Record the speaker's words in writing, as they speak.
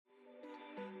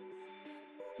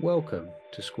Welcome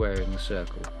to Squaring the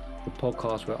Circle, the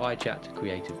podcast where I chat to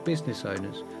creative business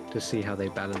owners to see how they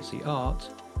balance the art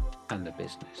and the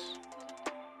business.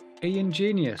 Ian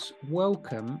Genius,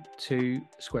 welcome to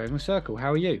Squaring the Circle.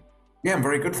 How are you? Yeah, I'm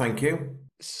very good, thank you.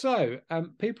 So,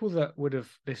 people that would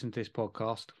have listened to this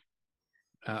podcast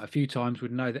a few times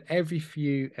would know that every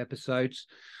few episodes,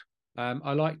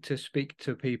 I like to speak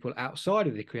to people outside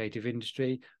of the creative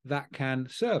industry that can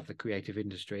serve the creative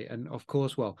industry. And of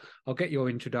course, well, I'll get your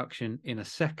introduction in a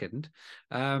second.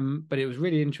 But it was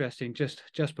really interesting.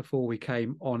 Just before we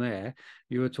came on air,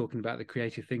 you were talking about the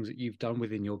creative things that you've done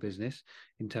within your business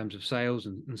in terms of sales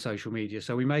and social media.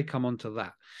 So we may come on to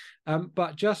that.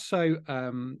 But just so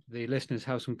the listeners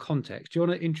have some context, do you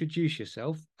want to introduce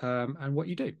yourself and what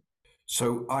you do?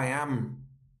 So I am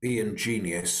Ian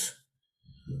Genius,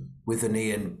 with an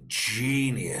Ian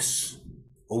Genius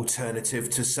alternative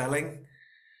to selling.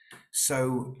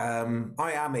 So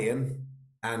I am Ian,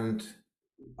 and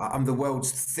I'm the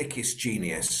world's thickest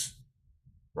genius,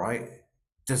 right?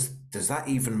 Does that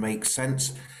even make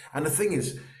sense? And the thing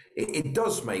is, it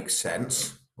does make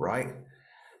sense, right?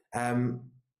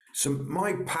 So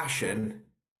my passion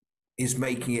is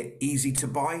making it easy to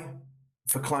buy,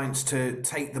 for clients to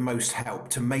take the most help,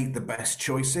 to make the best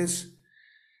choices.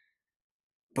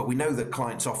 But we know that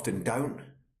clients often don't,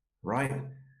 right?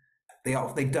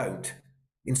 They don't.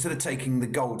 Instead of taking the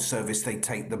gold service, they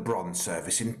take the bronze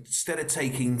service. Instead of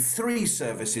taking 3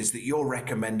 services that you're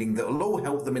recommending that will all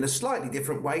help them in a slightly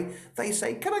different way, they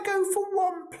say, can I go for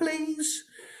 1, please?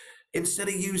 Instead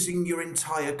of using your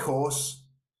entire course,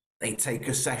 they take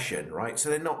a session, right? So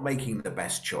they're not making the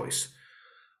best choice.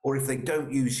 Or if they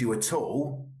don't use you at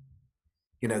all,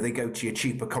 you know, they go to your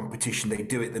cheaper competition, they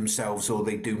do it themselves, or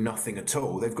they do nothing at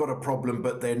all. They've got a problem,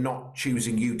 but they're not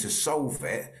choosing you to solve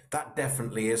it. That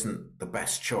definitely isn't the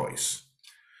best choice.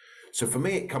 So for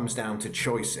me, it comes down to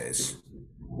choices.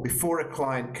 Before a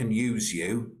client can use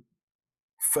you,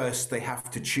 first they have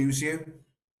to choose you.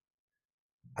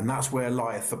 And that's where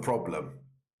lieth the problem.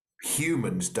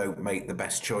 Humans don't make the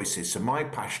best choices. So my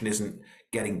passion isn't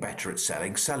getting better at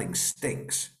selling. Selling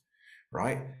stinks,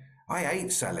 right? I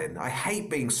hate selling. I hate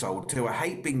being sold to. I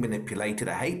hate being manipulated.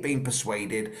 I hate being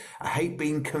persuaded. I hate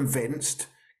being convinced,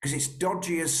 because it's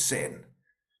dodgy as sin.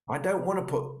 I don't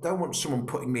want someone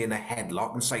putting me in a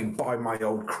headlock and saying, buy my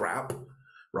old crap,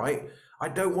 right? I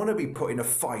don't want to be put in a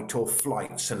fight or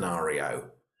flight scenario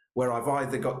where I've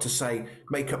either got to say,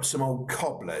 make up some old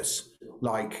cobblers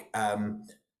like,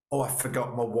 oh, I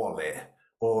forgot my wallet,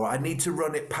 or I need to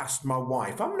run it past my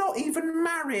wife. I'm not even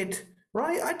married.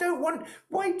 Right?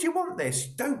 Why do you want this?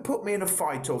 Don't put me in a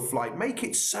fight or flight. Make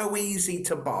it so easy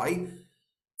to buy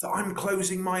that I'm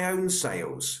closing my own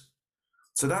sales.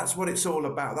 So that's what it's all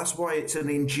about. That's why it's an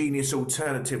ingenious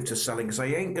alternative to selling, because I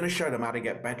ain't going to show them how to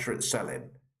get better at selling.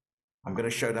 I'm going to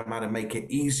show them how to make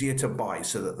it easier to buy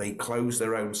so that they close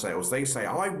their own sales. They say,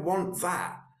 I want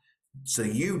that. So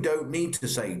you don't need to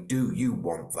say, do you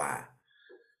want that?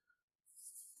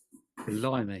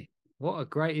 Blimey. What a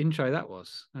great intro that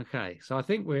was. Okay, so I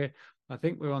think we're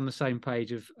on the same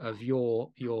page of your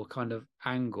kind of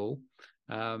angle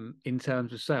in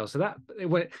terms of sales. So that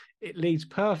it leads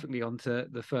perfectly onto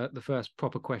the first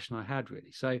proper question I had,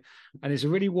 really. So, and it's a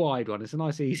really wide one. It's a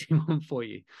nice easy one for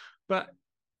you. But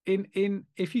in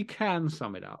if you can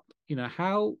sum it up, you know,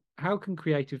 how can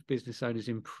creative business owners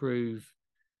improve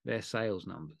their sales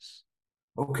numbers?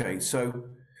 Okay, so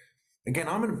again,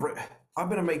 I'm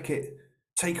gonna make it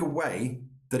take away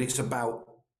that it's about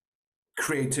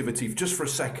creativity just for a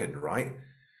second, right?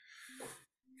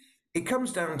 It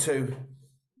comes down to,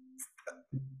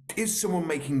 is someone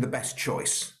making the best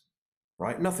choice,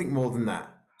 right? Nothing more than that.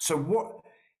 So what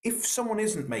if someone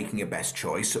isn't making a best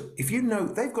choice? If you know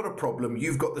they've got a problem,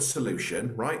 you've got the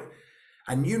solution, right?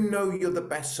 And you know you're the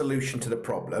best solution to the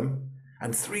problem,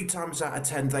 and 3 times out of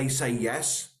 10 they say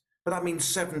yes, but that means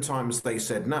 7 times they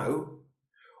said no.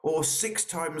 Or 6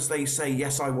 times they say,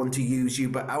 yes, I want to use you.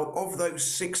 But out of those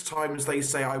 6 times they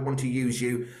say, I want to use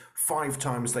you, 5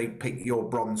 times they pick your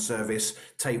bronze service,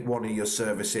 take one of your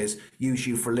services, use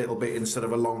you for a little bit instead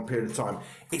of a long period of time.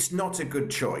 It's not a good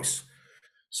choice.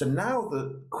 So now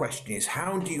the question is,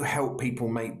 how do you help people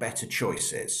make better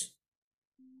choices?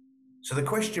 So the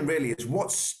question really is,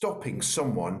 what's stopping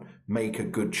someone make a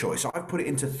good choice? I've put it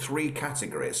into 3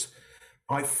 categories.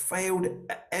 I failed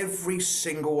at every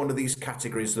single one of these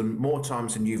categories more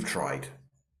times than you've tried,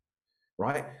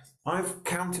 right? I've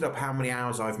counted up how many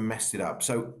hours I've messed it up.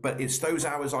 So, but it's those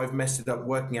hours I've messed it up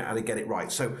working out how to get it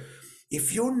right. So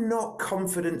if you're not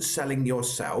confident selling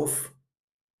yourself,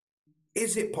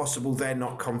 is it possible they're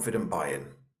not confident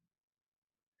buying?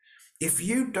 if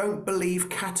you don't believe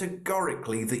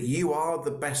categorically that you are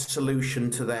the best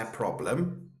solution to their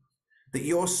problem, that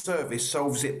your service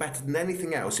solves it better than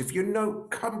anything else, if you don't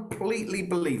completely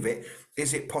believe it,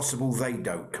 is it possible they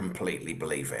don't completely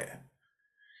believe it?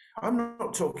 I'm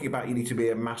not talking about you need to be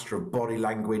a master of body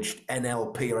language,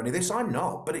 NLP, or any of this. I'm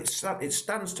not, but it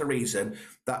stands to reason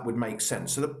that would make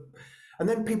sense. And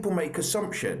then people make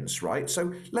assumptions, right?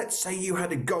 So let's say you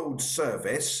had a gold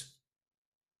service,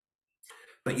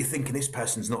 but you're thinking this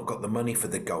person's not got the money for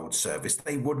the gold service.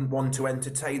 They wouldn't want to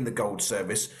entertain the gold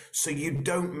service, so you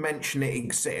don't mention it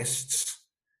exists.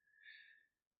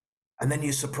 And then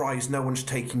you're surprised no one's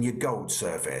taking your gold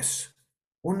service.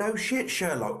 Well, no shit,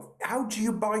 Sherlock. How do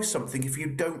you buy something if you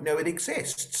don't know it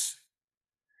exists?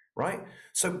 Right?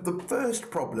 So the first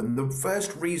problem, the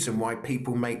first reason why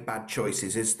people make bad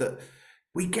choices is that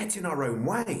we get in our own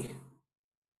way.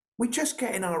 We just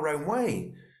get in our own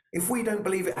way. If we don't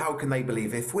believe it, how can they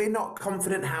believe it? If we're not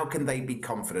confident, how can they be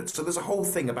confident? So there's a whole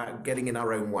thing about getting in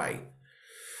our own way.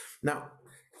 Now,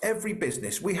 every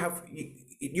business, we have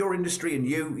your industry, and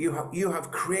you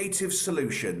have creative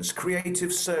solutions,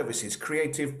 creative services,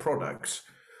 creative products,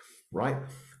 right?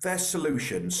 They're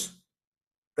solutions.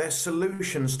 They're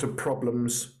solutions to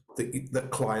problems that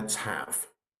clients have.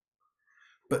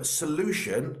 But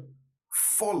solution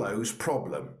follows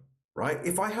problem, right?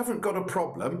 If I haven't got a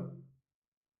problem,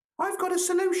 I've got a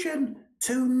solution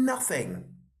to nothing,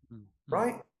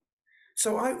 right?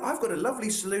 So I've got a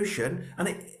lovely solution, and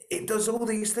it does all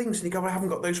these things, and you go, I haven't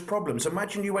got those problems.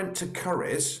 Imagine you went to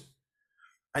Curry's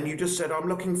and you just said, I'm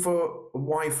looking for a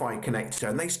Wi-Fi connector,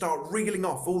 and they start reeling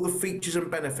off all the features and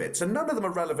benefits, and none of them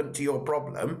are relevant to your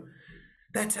problem.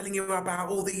 They're telling you about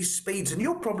all these speeds, and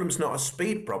your problem's not a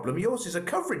speed problem. Yours is a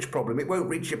coverage problem. It won't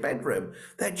reach your bedroom.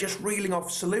 They're just reeling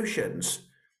off solutions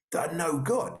that are no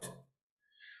good.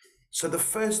 So the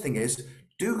first thing is,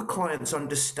 do clients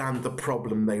understand the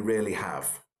problem they really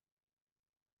have?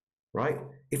 Right?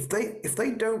 If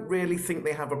they don't really think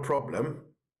they have a problem,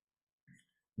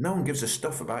 no one gives a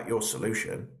stuff about your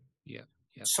solution. Yeah.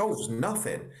 Solves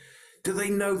nothing. Do they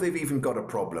know they've even got a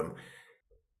problem?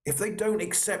 If they don't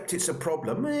accept it's a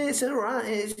problem, it's all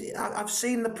right. I've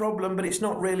seen the problem, but it's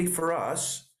not really for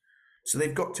us. So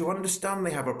they've got to understand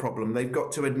they have a problem. They've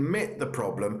got to admit the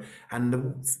problem. And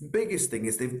the biggest thing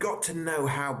is they've got to know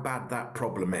how bad that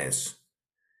problem is.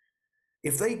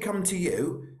 If they come to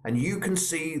you and you can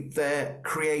see their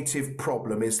creative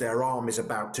problem is their arm is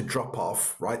about to drop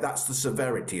off, right? That's the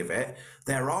severity of it.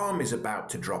 Their arm is about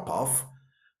to drop off,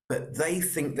 but they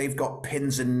think they've got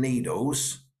pins and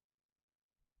needles.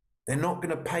 They're not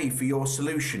going to pay for your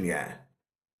solution yet,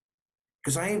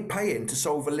 because I ain't paying to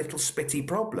solve a little spitty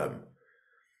problem.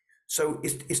 So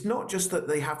it's not just that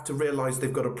they have to realize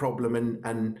they've got a problem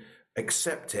and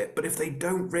accept it, but if they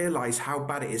don't realize how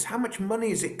bad it is, how much money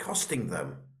is it costing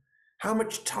them? How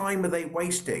much time are they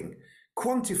wasting?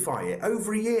 Quantify it.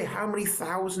 Over a year, how many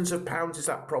thousands of pounds is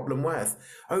that problem worth?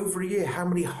 Over a year, how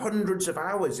many hundreds of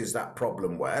hours is that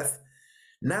problem worth?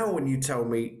 Now, when you tell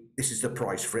me this is the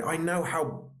price for it, I know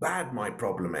how bad my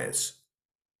problem is.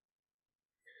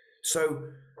 So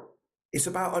it's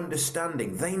about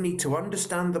understanding. They need to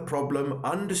understand the problem,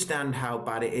 understand how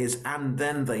bad it is, and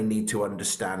then they need to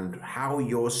understand how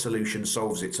your solution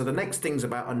solves it. So the next thing's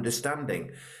about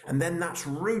understanding. And then that's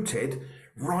rooted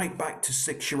right back to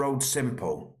 6-year-old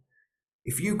simple.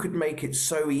 If you could make it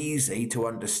so easy to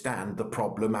understand the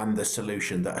problem and the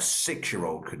solution that a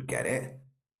 6-year-old could get it,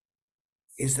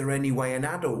 is there any way an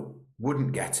adult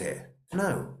wouldn't get it?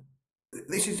 No.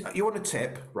 This is, you want a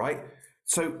tip, right?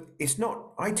 So it's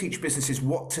not, I teach businesses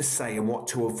what to say and what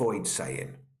to avoid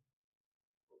saying.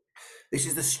 This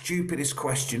is the stupidest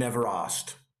question ever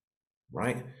asked,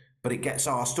 right? But it gets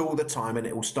asked all the time, and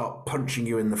it will start punching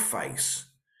you in the face,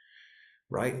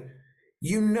 right?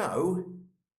 You know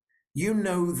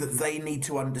that they need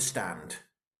to understand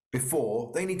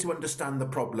before, they need to understand the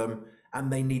problem,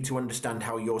 and they need to understand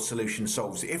how your solution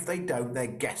solves it. If they don't, they're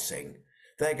guessing.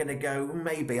 They're going to go,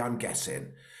 maybe I'm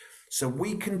guessing. So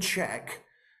we can check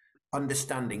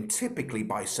understanding typically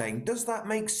by saying, does that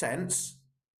make sense?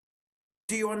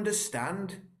 Do you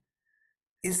understand?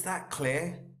 Is that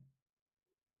clear?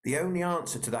 The only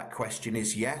answer to that question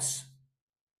is yes,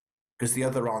 because the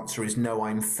other answer is no,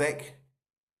 I'm thick.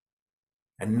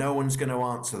 And no one's going to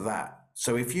answer that.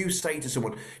 So if you say to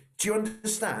someone, do you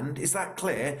understand? Is that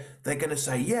clear? They're going to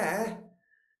say, yeah,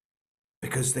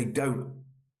 because they don't.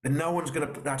 And no one's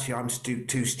going to, actually, I'm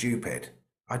too stupid.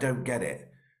 I don't get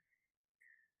it.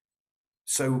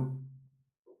 So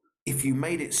if you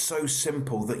made it so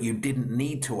simple that you didn't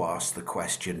need to ask the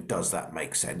question, does that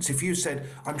make sense? If you said,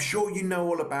 I'm sure you know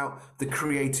all about the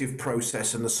creative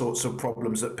process and the sorts of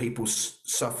problems that people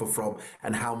suffer from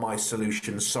and how my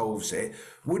solution solves it,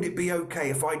 would it be okay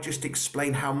if I just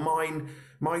explain how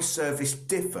my service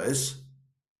differs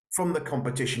from the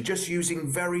competition, just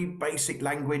using very basic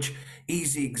language,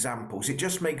 easy examples? It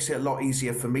just makes it a lot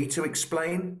easier for me to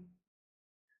explain.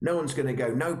 No one's going to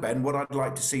go, no, Ben, what I'd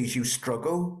like to see is you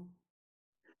struggle.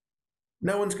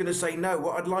 No one's going to say, no,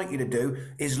 what I'd like you to do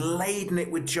is laden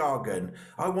it with jargon.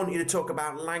 I want you to talk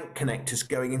about LANC connectors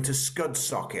going into SCUD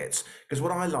sockets, because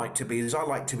what I like to be is I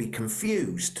like to be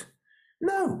confused.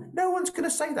 No one's going to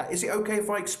say that. Is it okay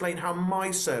if I explain how my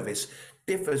service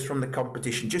differs from the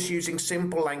competition, just using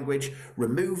simple language,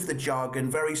 remove the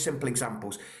jargon, very simple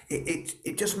examples?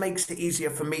 It just makes it easier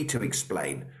for me to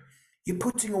explain. You're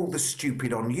putting all the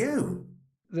stupid on you.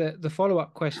 The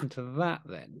follow-up question to that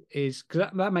then is,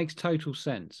 because that makes total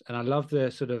sense, and I love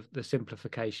the sort of the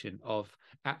simplification of,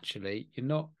 actually you're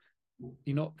not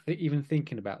even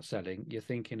thinking about selling, you're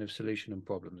thinking of solution and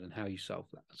problems and how you solve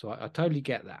that. So I totally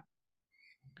get that.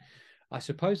 I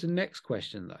suppose the next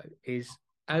question though is,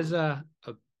 as a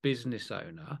business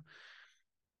owner,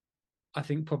 I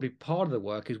think probably part of the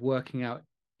work is working out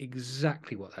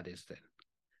exactly what that is then.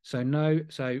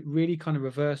 So really kind of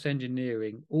reverse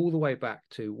engineering all the way back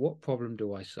to, what problem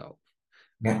do I solve?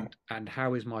 Yeah. And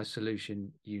how is my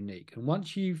solution unique? And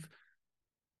once you've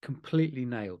completely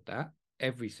nailed that,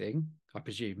 everything, I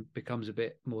presume, becomes a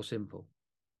bit more simple.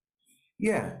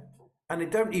 Yeah. And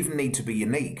it don't even need to be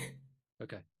unique.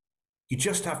 Okay. You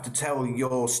just have to tell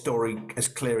your story as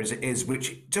clear as it is,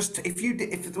 which just, if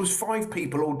there was 5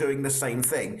 people all doing the same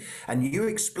thing and you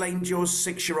explained yours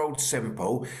 6-year-old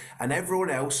simple and everyone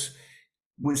else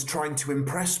was trying to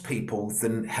impress people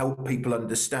than help people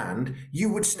understand,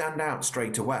 you would stand out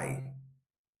straight away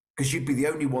because you'd be the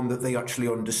only one that they actually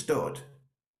understood.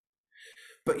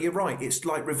 But you're right, it's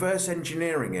like reverse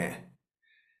engineering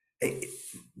it.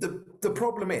 The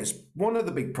problem is, one of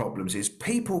the big problems is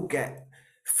people get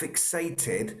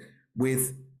fixated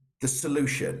with the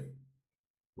solution,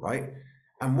 right?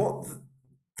 And what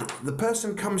the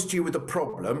person comes to you with a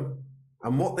problem,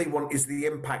 and what they want is the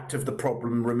impact of the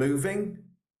problem removing.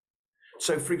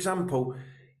 So, for example,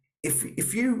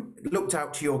 if you looked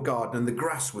out to your garden and the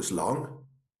grass was long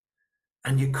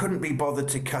and you couldn't be bothered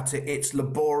to cut it, it's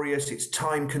laborious, it's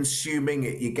time consuming,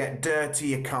 you get dirty,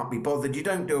 you can't be bothered, you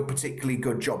don't do a particularly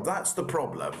good job. That's the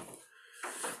problem.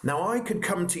 Now, I could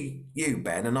come to you,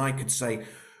 Ben, and I could say,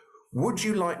 would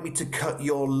you like me to cut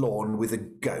your lawn with a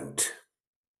goat?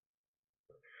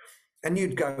 And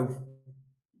you'd go,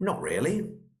 not really.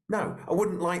 No, I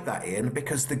wouldn't like that, Ian,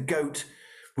 because the goat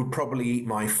would probably eat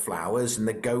my flowers and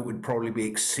the goat would probably be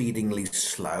exceedingly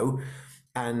slow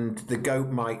and the goat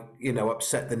might,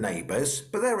 upset the neighbours.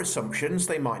 But they're assumptions,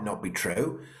 they might not be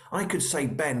true. I could say,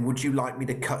 Ben, would you like me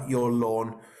to cut your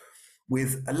lawn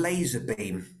with a laser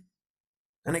beam?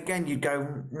 And again, you'd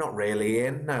go, not really,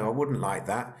 Ian. No, I wouldn't like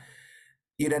that.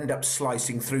 You'd end up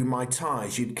slicing through my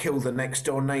tyres. You'd kill the next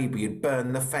door neighbour. You'd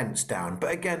burn the fence down.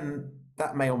 But again,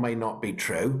 that may or may not be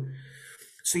true.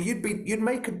 So you'd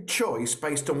make a choice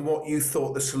based on what you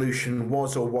thought the solution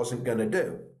was or wasn't going to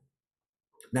do.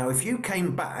 Now, if you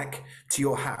came back to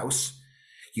your house,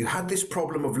 you had this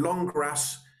problem of long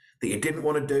grass that you didn't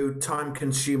want to do,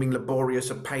 time-consuming,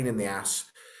 laborious, a pain in the ass,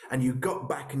 and you got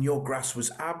back and your grass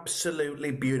was absolutely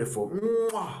beautiful,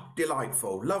 mwah,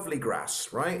 delightful, lovely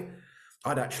grass, right?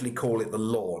 I'd actually call it the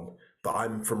lawn, but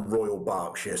I'm from Royal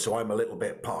Berkshire, so I'm a little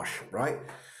bit posh, right?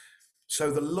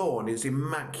 So the lawn is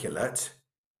immaculate.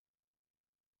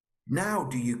 Now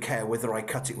do you care whether I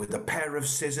cut it with a pair of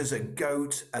scissors, a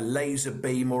goat, a laser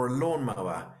beam, or a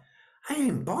lawnmower? I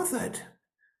ain't bothered.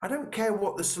 I don't care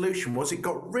what the solution was. It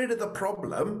got rid of the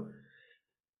problem.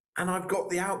 And I've got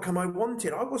the outcome I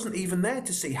wanted. I wasn't even there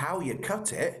to see how you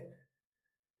cut it.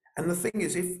 And the thing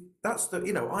is, if that's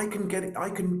I can get it, I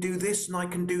can do this and I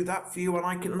can do that for you,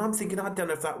 and I'm thinking, I don't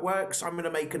know if that works. I'm going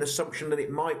to make an assumption that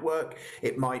it might work.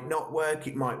 It might not work.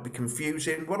 It might be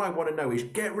confusing. What I want to know is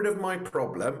get rid of my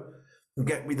problem and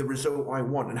get me the result I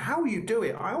want. And how you do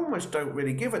it, I almost don't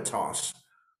really give a toss.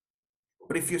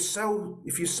 But if you sell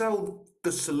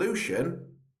the solution,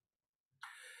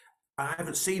 I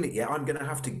haven't seen it yet. I'm going to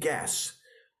have to guess.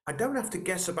 I don't have to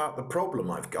guess about the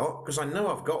problem I've got because I know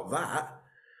I've got that.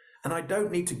 And I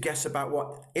don't need to guess about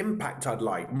what impact I'd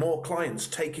like. More clients,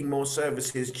 taking more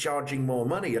services, charging more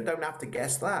money. I don't have to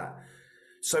guess that.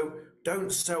 So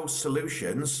don't sell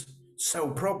solutions, sell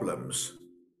problems.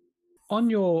 On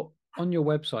your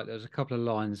website, there's a couple of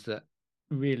lines that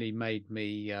really made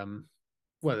me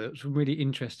well, there were some really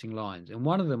interesting lines, and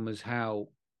one of them was how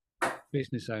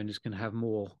business owners can have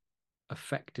more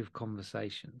effective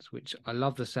conversations, which I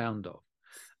love the sound of.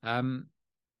 Um,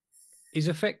 is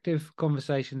effective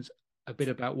conversations a bit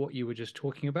about what you were just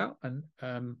talking about, and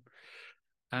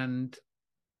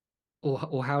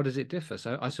or how does it differ?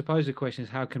 So I suppose the question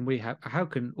is, how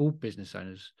can all business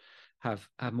owners have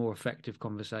more effective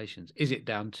conversations? Does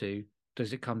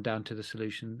it come down to the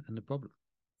solution and the problem?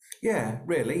 Yeah,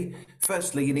 really.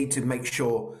 Firstly, you need to make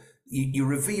sure you're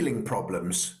revealing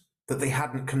problems that they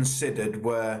hadn't considered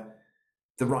were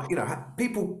the right.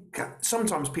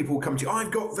 Sometimes people come to you,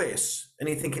 I've got this. And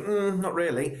you're thinking, not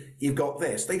really. You've got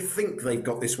this. They think they've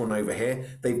got this one over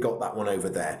here. They've got that one over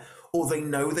there. Or they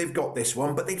know they've got this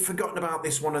one, but they've forgotten about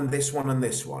this one and this one and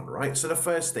this one, right? So the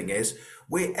first thing is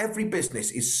every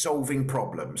business is solving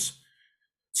problems.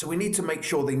 So we need to make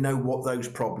sure they know what those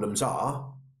problems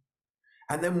are.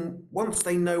 And then once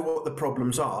they know what the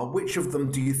problems are, which of them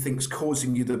do you think's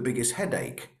causing you the biggest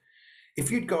headache?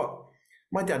 If you'd got,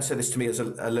 my dad said this to me as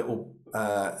a little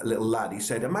lad. He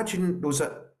said, imagine there was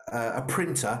a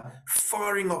printer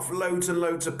firing off loads and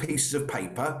loads of pieces of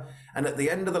paper, and at the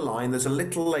end of the line, there's a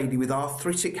little lady with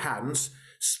arthritic hands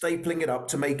stapling it up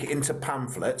to make it into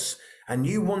pamphlets, and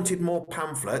you wanted more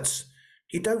pamphlets.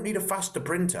 You don't need a faster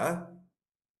printer,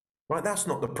 right? That's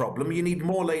not the problem. You need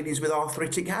more ladies with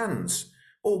arthritic hands,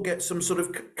 or get some sort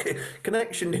of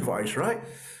connection device, right?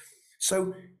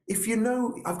 So if you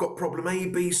know I've got problem A,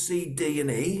 B, C, D, and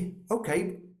E,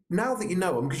 okay, now that you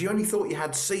know them, because you only thought you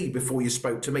had C before you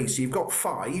spoke to me, so you've got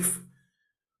 5,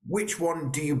 which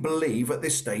one do you believe at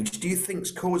this stage, do you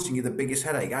think's causing you the biggest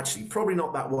headache? Actually, probably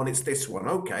not that one, it's this one,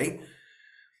 okay.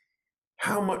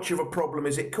 How much of a problem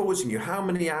is it causing you? How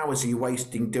many hours are you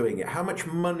wasting doing it? How much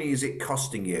money is it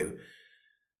costing you?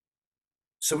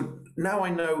 So now I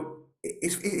know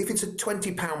if it's a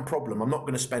 £20 problem, I'm not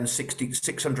going to spend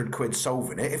 600 quid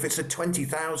solving it. If it's a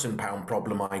 £20,000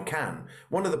 problem, I can.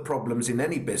 One of the problems in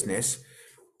any business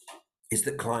is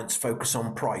that clients focus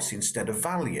on price instead of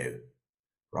value,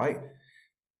 right?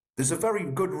 There's a very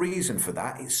good reason for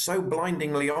that. It's so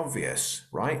blindingly obvious,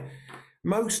 right?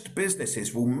 Most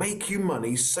businesses will make you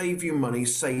money, save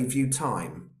you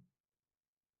time.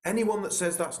 Anyone that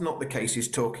says that's not the case is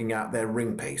talking out their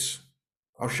ring piece.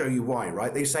 I'll show you why,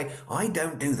 right? They say, I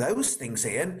don't do those things,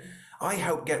 Ian. I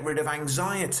help get rid of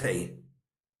anxiety.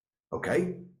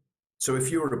 Okay, so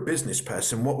if you were a business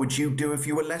person, what would you do if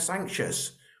you were less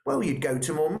anxious? Well, you'd go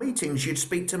to more meetings, you'd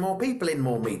speak to more people in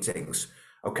more meetings.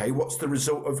 Okay, what's the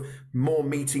result of more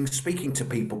meetings, speaking to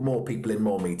people, more people in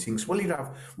more meetings? Well, you'd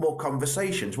have more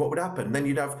conversations. What would happen? Then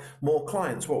you'd have more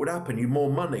clients. What would happen? You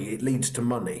more money. It leads to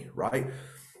money, right?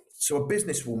 So a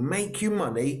business will make you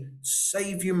money,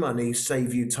 save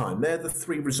you time. They're the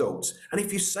 3 results. And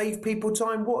if you save people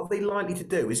time, what are they likely to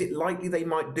do? Is it likely they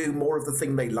might do more of the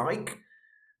thing they like?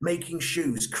 Making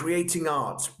shoes, creating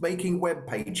art, making web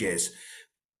pages.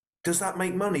 Does that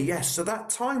make money? Yes. So that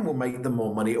time will make them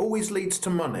more money. It always leads to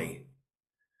money,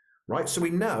 right? So we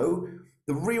know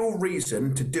the real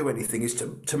reason to do anything is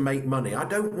to make money. I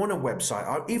don't want a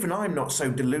website. Even I'm not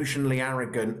so delusionally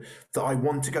arrogant that I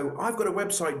want to go, I've got a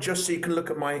website just so you can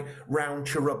look at my round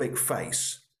cherubic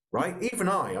face, right? Even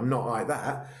I'm not like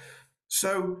that.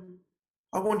 So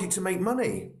I wanted to make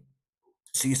money.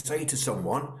 So you say to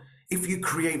someone, if you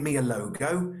create me a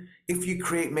logo, if you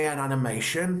create me an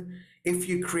animation, if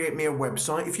you create me a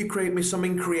website, if you create me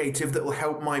something creative that will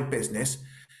help my business,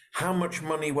 how much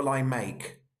money will I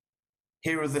make?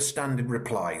 Here are the standard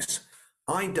replies.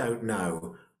 I don't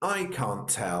know. I can't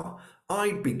tell.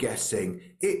 I'd be guessing.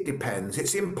 It depends.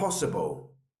 It's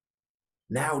impossible.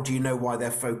 Now, do you know why they're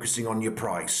focusing on your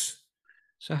price?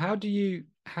 So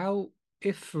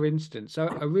if for instance, so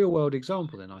a real world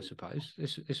example then, I suppose,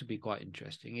 this would be quite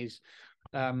interesting, is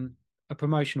a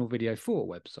promotional video for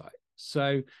a website.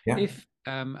 So Yeah. if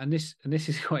and this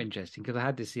is quite interesting because I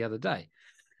had this the other day,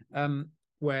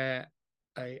 where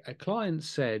a client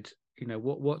said,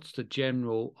 what's the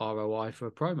general ROI for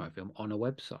a promo film on a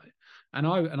website? And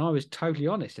I was totally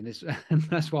honest in this, and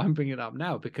that's why I'm bringing it up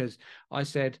now, because I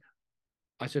said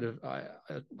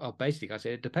basically I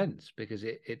said it depends, because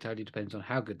it totally depends on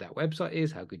how good that website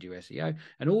is, how good your SEO,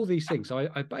 and all these things. So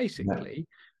I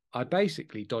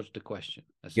basically dodged the question,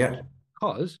 essentially,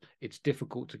 because it's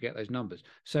difficult to get those numbers.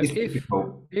 So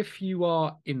if you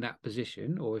are in that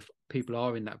position, or if people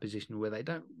are in that position where they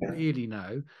don't really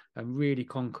know and really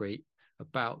concrete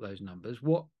about those numbers,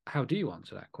 how do you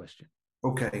answer that question?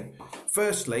 Okay.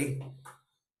 Firstly,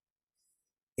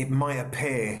 it might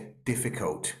appear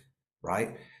difficult,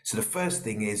 right? So the first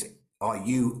thing is,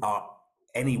 are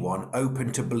anyone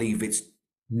open to believe it's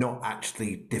not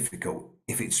actually difficult.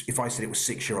 If I said it was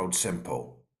 6-year-old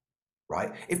simple,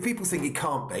 right? If people think it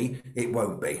can't be, it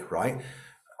won't be, right?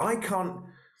 I can't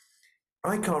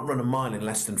run a mile in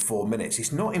less than 4 minutes.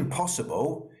 It's not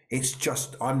impossible. It's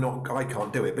just I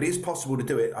can't do it. But it is possible to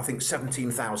do it. I think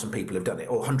 17,000 people have done it,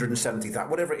 or 170,000,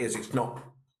 whatever it is. It's not.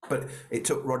 But it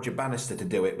took Roger Bannister to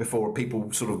do it before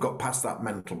people sort of got past that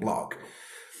mental block.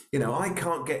 You know, I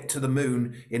can't get to the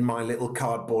moon in my little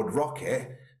cardboard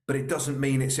rocket, but it doesn't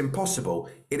mean it's impossible.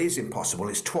 It is impossible.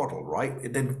 It's twaddle, right?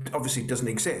 It then obviously doesn't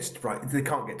exist, right? They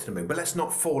can't get to the moon. But let's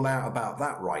not fall out about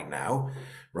that right now,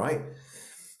 right?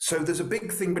 So there's a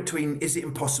big thing between, is it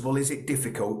impossible? Is it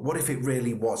difficult? What if it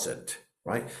really wasn't,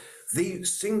 right? The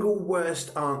single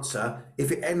worst answer,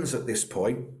 if it ends at this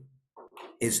point,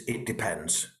 is it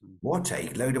depends. What a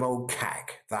load of old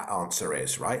cack that answer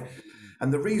is, right?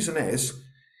 And the reason is,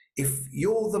 if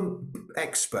you're the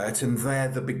expert and they're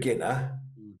the beginner,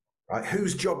 right,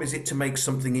 whose job is it to make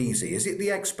something easy? Is it the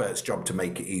expert's job to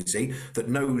make it easy, that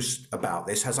knows about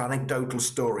this, has anecdotal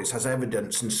stories, has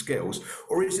evidence and skills?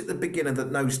 Or is it the beginner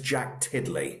that knows jack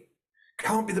tiddly?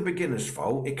 Can't be the beginner's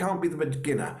fault. It can't be the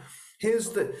beginner. Here's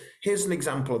an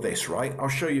example of this, right? I'll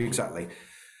show you exactly.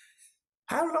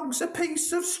 How long's a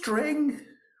piece of string?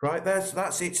 Right,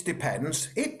 that's it depends.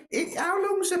 How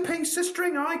long's a piece of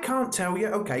string? I can't tell you.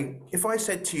 Okay, if I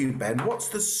said to you, Ben, what's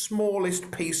the smallest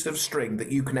piece of string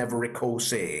that you can ever recall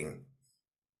seeing?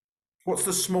 What's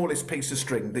the smallest piece of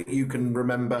string that you can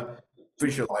remember,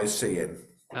 visualize seeing?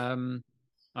 I mean,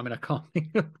 I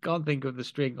can't think of the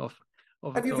string off.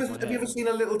 Have you ever seen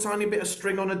a little tiny bit of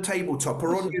string on a tabletop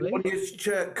or on your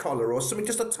shirt collar or something?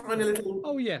 Just a tiny little.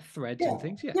 Oh yeah, threads and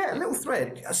things. Yeah, a little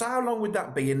thread. So how long would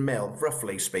that be in mil,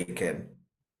 roughly speaking?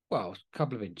 Well, a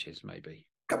couple of inches, maybe.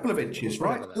 A couple of inches,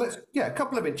 right? A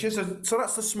couple of inches. So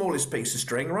that's the smallest piece of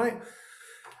string, right?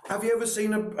 Have you ever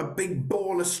seen a big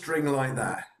ball of string like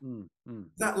that?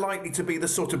 That likely to be the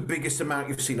sort of biggest amount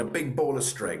you've seen, a big ball of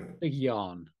string. Big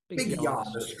yarn. Big yarn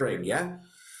of string, yeah?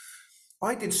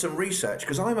 I did some research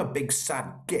because I'm a big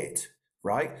sad git,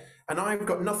 right? And I've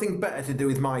got nothing better to do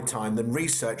with my time than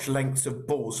research lengths of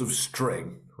balls of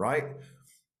string, right?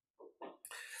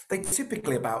 They're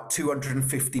typically about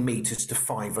 250 meters to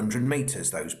 500 meters,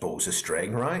 those balls of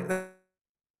string, right?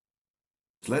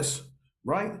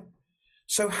 Right?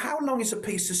 So how long is a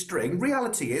piece of string?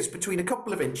 Reality is between a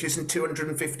couple of inches and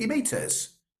 250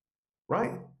 meters,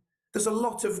 right? There's a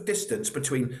lot of distance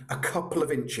between a couple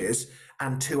of inches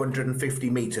and 250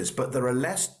 meters, but there are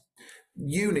less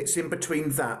units in between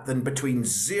that than between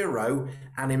 0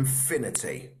 and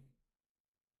infinity,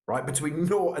 right? Between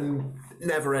 0 and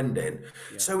never ending.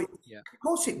 Yeah. So, of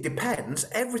course, it depends.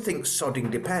 Everything sodding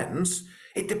depends.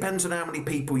 It depends on how many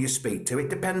people you speak to. It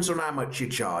depends on how much you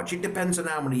charge. It depends on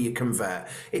how many you convert.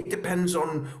 It depends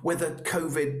on whether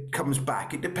COVID comes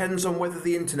back. It depends on whether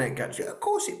the internet gets you. Of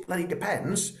course, it bloody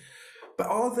depends. But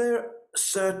are there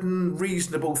certain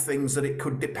reasonable things that it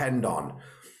could depend on?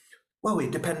 Well,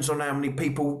 it depends on how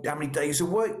many days a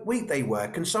week they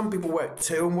work. And some people work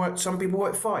 2 and some people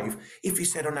work 5. If you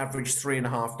said on average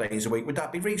 3.5 days a week, would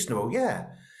that be reasonable? Yeah.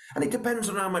 And it depends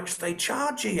on how much they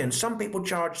charge you. And some people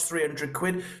charge 300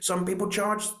 quid. Some people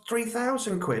charge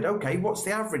 3,000 quid. Okay, what's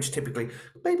the average typically?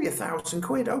 Maybe 1,000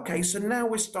 quid. Okay, so now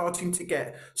we're starting to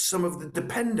get some of the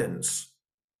dependence.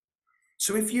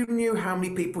 So if you knew how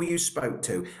many people you spoke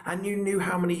to, and you knew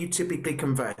how many you typically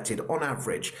converted on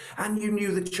average, and you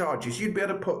knew the charges, you'd be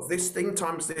able to put this thing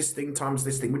times this thing times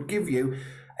this thing would give you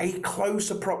a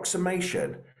close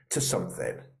approximation to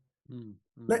something.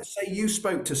 Let's say you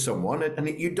spoke to someone and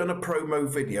you'd done a promo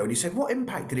video and you said, what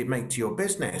impact did it make to your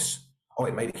business? Oh,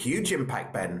 it made a huge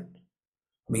impact, Ben.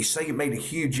 I mean, you say it made a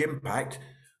huge impact.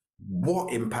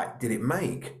 What impact did it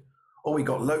make? Oh, we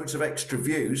got loads of extra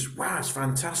views. Wow, it's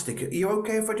fantastic. Are you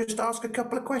okay if I just ask a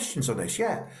couple of questions on this?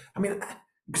 Yeah. I mean,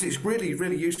 because it's really,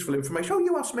 really useful information. Oh,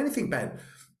 you ask me anything, Ben.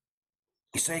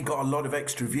 You say you got a lot of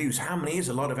extra views. How many is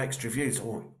a lot of extra views?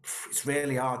 Oh, it's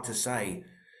really hard to say.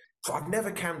 So I've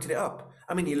never counted it up.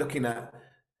 I mean, you're looking at,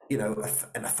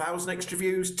 1,000 extra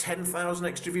views, 10,000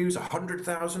 extra views,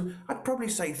 100,000. I'd probably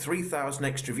say 3,000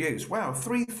 extra views. Wow,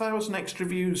 3,000 extra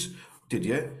views, did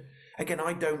you? Again,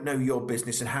 I don't know your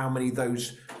business and how many of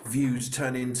those views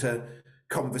turn into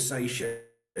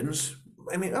conversations.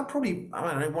 I mean, I don't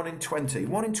know, 1 in 20.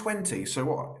 1 in 20. So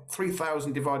what?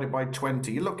 3,000 divided by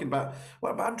 20. You're looking about,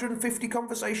 about 150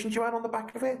 conversations you had on the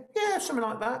back of it? Yeah, something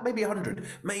like that. Maybe 100.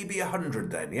 Maybe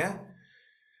 100 then, yeah?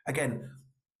 Again,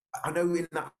 I know in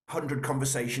that 100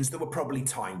 conversations, there were probably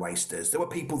time wasters. There were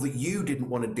people that you didn't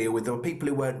want to deal with. There were people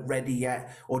who weren't ready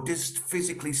yet or just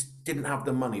physically didn't have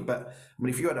the money. But I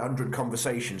mean, if you had 100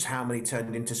 conversations, how many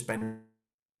turned into spending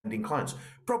attending clients?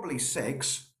 Probably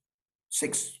six.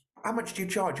 Six. How much do you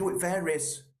charge? Oh, it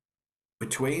varies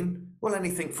between, well,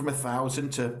 anything from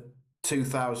 £1,000 to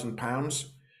 £2,000.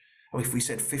 Oh, if we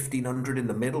said 1,500 in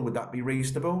the middle, would that be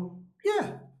reasonable?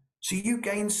 Yeah. So you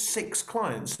gain six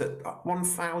clients at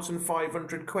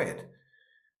 1,500 quid.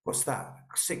 What's that?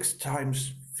 6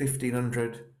 times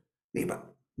 1,500.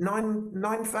 About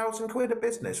 9,000 quid a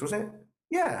business, was it?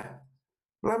 Yeah.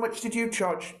 Well, how much did you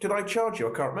charge? Did I charge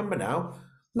you? I can't remember now.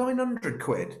 900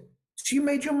 quid. So you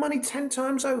made your money 10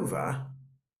 times over.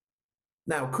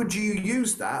 Now, could you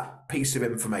use that piece of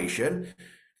information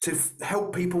to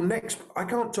help people next? I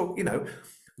can't talk,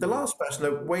 the last person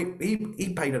that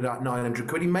he paid about 900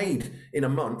 quid. He made in a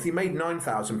month, he made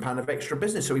 £9,000 of extra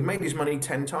business. So he made his money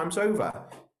 10 times over.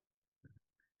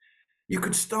 You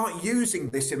could start using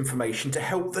this information to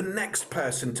help the next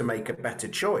person to make a better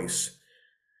choice.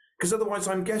 Because otherwise,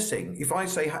 I'm guessing, if I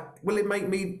say, will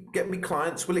it get me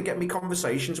clients? Will it get me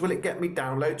conversations? Will it get me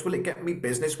downloads? Will it get me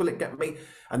business? Will it get me?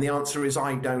 And the answer is,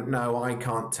 I don't know. I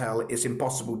can't tell. It's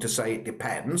impossible to say. It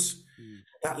depends.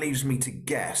 That leaves me to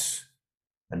guess.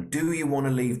 And do you want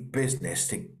to leave business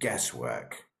to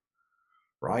guesswork?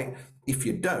 Right? If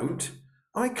you don't,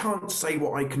 I can't say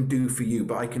what I can do for you,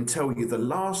 but I can tell you the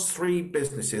last 3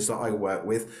 businesses that I work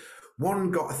with,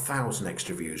 one got 1,000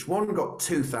 extra views, one got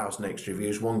 2,000 extra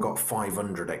views, one got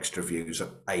 500 extra views,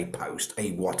 a post,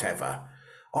 a whatever.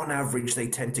 On average, they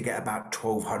tend to get about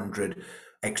 1,200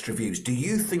 extra views. Do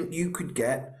you think you could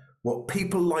get what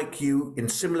people like you in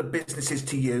similar businesses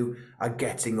to you are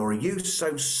getting, or are you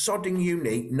so sodding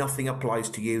unique, nothing applies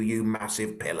to you, you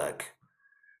massive pillock?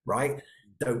 Right?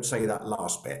 Don't say that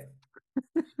last bit.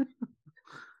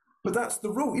 But that's the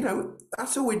rule,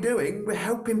 that's all we're doing. We're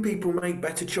helping people make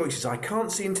better choices. I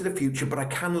can't see into the future, but I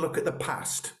can look at the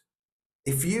past.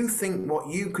 If you think what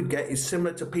you could get is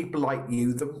similar to people like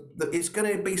you, it's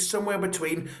going to be somewhere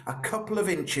between a couple of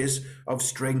inches of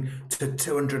string to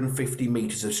 250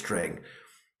 meters of string.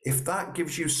 If that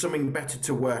gives you something better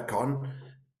to work on,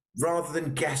 rather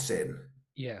than guessing.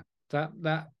 Yeah, that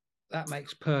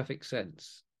makes perfect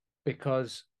sense,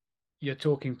 because you're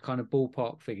talking kind of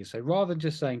ballpark figures. So rather than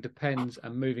just saying depends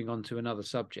and moving on to another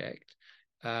subject,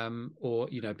 or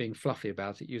being fluffy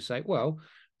about it, you say, well,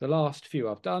 the last few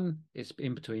I've done, it's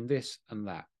in between this and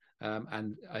that.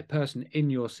 And a person in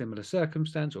your similar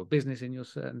circumstance, or business in your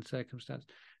certain circumstance,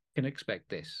 can expect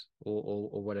this,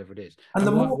 or whatever it is. And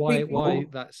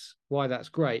why that's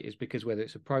great is because whether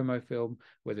it's a promo film,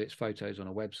 whether it's photos on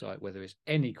a website, whether it's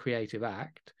any creative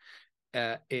act,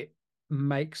 it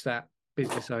makes that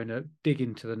business owner dig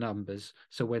into the numbers,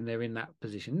 so when they're in that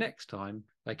position next time,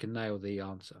 they can nail the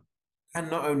answer. And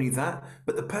not only that,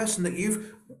 but the person that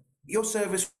your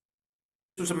service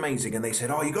was amazing, and they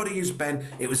said, oh, you got to use Ben,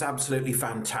 it was absolutely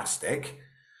fantastic,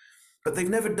 but they've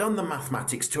never done the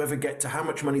mathematics to ever get to how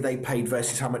much money they paid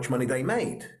versus how much money they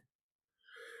made.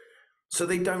 So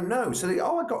they don't know. So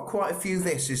I got quite a few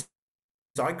thises,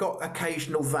 I got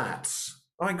occasional that's,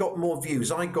 I got more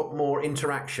views, I got more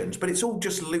interactions, but it's all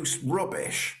just loose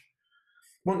rubbish.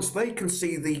 Once they can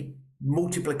see the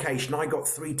multiplication, I got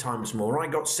 3 times more, I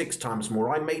got 6 times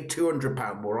more, I made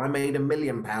 £200 more, I made £1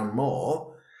 million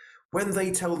more. When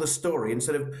they tell the story,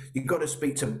 instead of, you've got to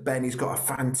speak to Ben, he's got a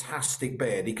fantastic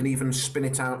beard, he can even spin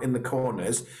it out in the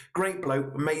corners, great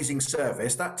bloke, amazing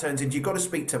service, that turns into, you've got to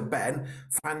speak to Ben,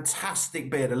 fantastic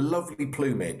beard, a lovely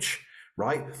plumage,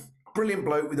 right? Brilliant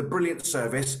bloke with a brilliant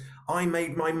service. I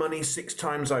made my money 6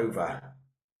 times over.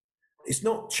 It's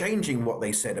not changing what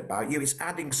they said about you. It's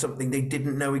adding something they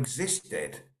didn't know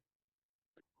existed.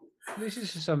 This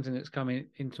is something that's coming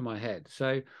into my head.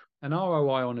 So an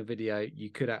ROI on a video, you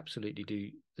could absolutely do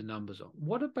the numbers on.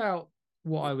 What about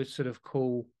what I would sort of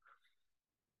call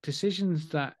decisions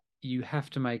that you have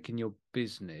to make in your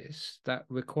business that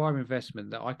require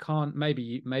investment that I can't,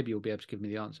 maybe you'll be able to give me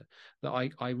the answer,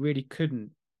 that I really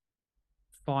couldn't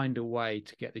find a way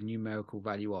to get the numerical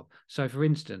value of. So for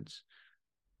instance,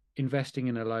 investing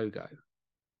in a logo,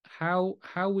 how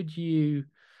would you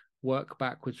work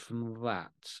backwards from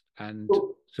that and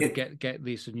sort of get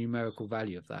this numerical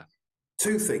value of that?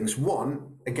 2 things.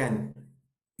 One, again,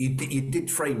 you did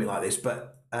frame it like this,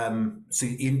 but so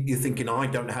you're thinking, I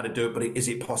don't know how to do it, but is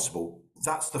it possible?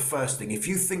 That's the first thing. If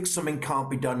you think something can't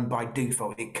be done by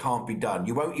default, it can't be done.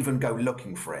 You won't even go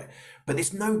looking for it. But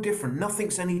it's no different.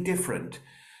 Nothing's any different,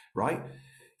 right?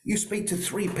 You speak to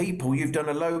 3 people you've done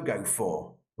a logo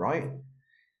for, right?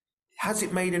 Has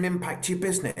it made an impact to your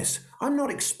business? I'm not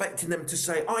expecting them to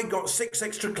say, I got 6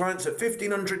 extra clients at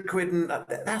 1,500 quid, and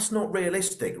that's not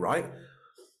realistic, right?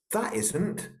 That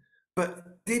isn't.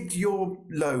 But did your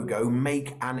logo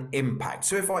make an impact?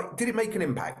 So did it make an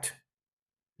impact?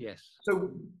 Yes.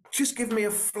 So just give me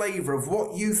a flavour of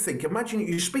what you think. Imagine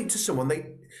you speak to someone.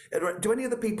 Do any of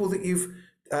the people that you've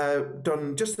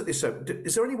done just at this?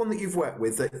 Is there anyone that you've worked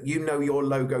with that you know your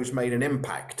logo's made an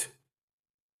impact?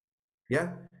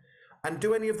 Yeah. And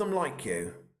do any of them like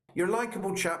you? You're a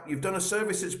likable chap. You've done a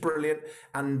service that's brilliant.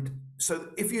 And so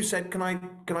if you said, "Can I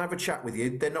have a chat with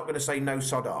you?" They're not going to say no,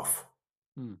 sod off.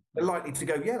 They're likely to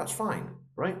go, "Yeah, that's fine,"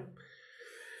 right?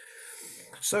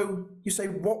 So you say,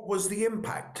 what was the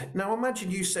impact? Now imagine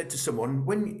you said to someone,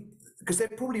 because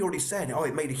they've probably already said, "Oh,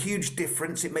 it made a huge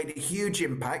difference, it made a huge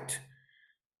impact."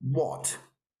 What?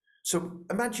 So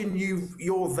imagine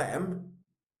you're them.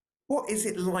 What is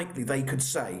it likely they could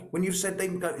say when you've said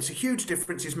it's a huge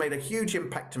difference, it's made a huge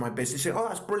impact to my business? You say, "Oh,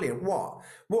 that's brilliant."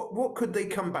 What could they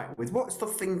come back with? What's the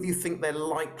thing you think they're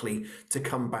likely to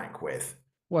come back with?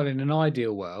 Well, in an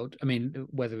ideal world, I mean,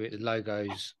 whether it's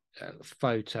logos,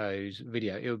 photos,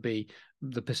 video, it would be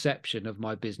the perception of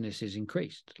my business is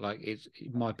increased. Like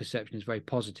my perception is very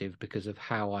positive because of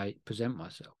how I present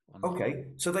myself online. Okay,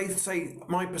 so they say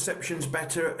my perception's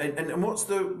better, and what's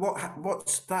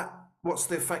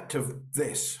the effect of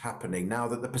this happening now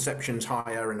that the perception's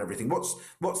higher and everything?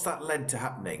 What's that led to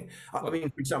happening? I mean,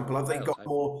 for example, have they got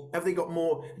more? Have they got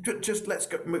more? Just let's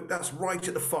go. That's right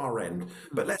at the far end.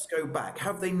 But let's go back.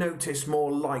 Have they noticed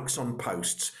more likes on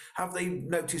posts? Have they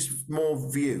noticed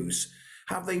more views?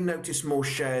 Have they noticed more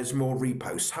shares, more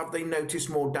reposts? Have they noticed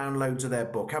more downloads of their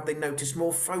book? Have they noticed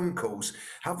more phone calls?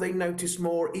 Have they noticed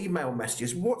more email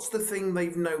messages? What's the thing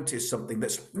they've noticed? Something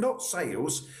that's not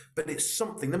sales, but it's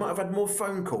something. They might have had more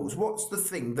phone calls. What's the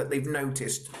thing that they've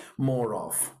noticed more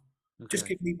of? Okay. Just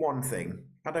give me one thing.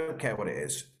 I don't care what it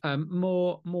is.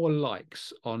 More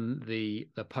likes on the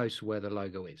post where the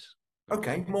logo is.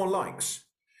 Okay, more likes.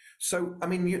 So, I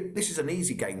mean, this is an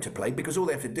easy game to play because all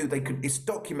they have to do, it's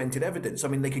documented evidence. I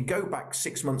mean, they could go back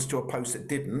 6 months to a post that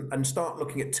didn't and start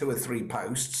looking at 2 or 3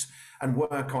 posts and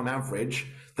work on average.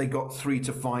 They got 3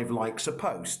 to 5 likes a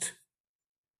post,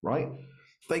 right?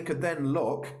 They could then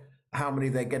look how many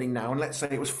they're getting now. And let's say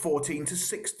it was 14 to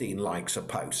 16 likes a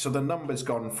post. So the number's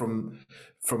gone from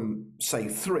say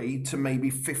 3 to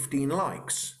maybe 15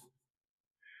 likes.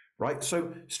 Right,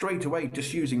 so straight away,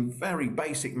 just using very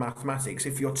basic mathematics,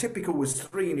 if your typical was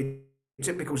 3 and your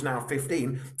typical is now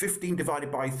 15, 15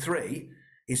 divided by 3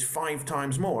 is 5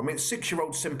 times more. I mean, it's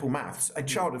 6-year-old simple maths. A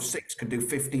child of 6 can do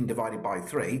 15 divided by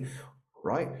 3,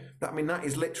 right? I mean, that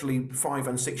is literally 5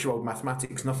 and 6-year-old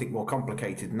mathematics, nothing more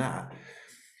complicated than that.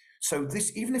 So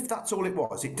this, even if that's all it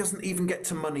was, it doesn't even get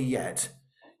to money yet.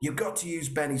 You've got to use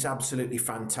Benny's absolutely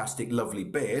fantastic, lovely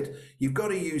beard. You've got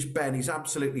to use Benny's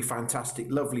absolutely fantastic,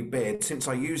 lovely beard. Since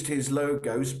I used his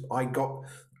logos, I got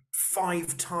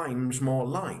 5 times more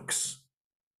likes.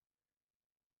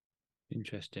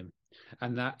 Interesting.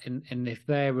 And if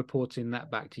they're reporting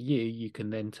that back to you, you can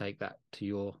then take that to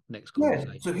your next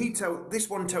conversation. Yeah. So this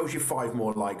one tells you 5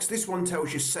 more likes. This one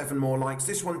tells you 7 more likes.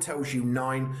 This one tells you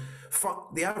 9.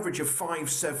 The average of 5,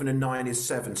 7, and 9 is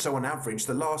 7. So on average,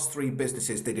 the last 3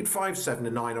 businesses, they did 5, 7,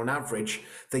 and 9. On average,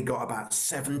 they got about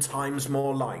 7 times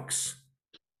more likes.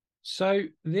 So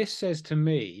this says to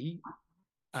me,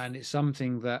 and it's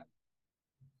something that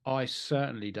I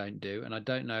certainly don't do, and I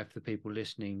don't know if the people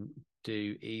listening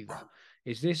do either,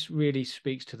 is this really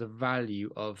speaks to the value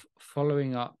of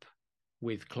following up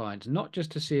with clients, not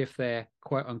just to see if they're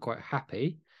quote unquote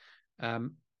happy,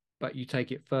 but you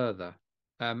take it further.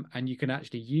 And you can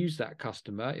actually use that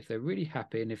customer if they're really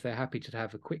happy, and if they're happy to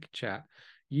have a quick chat,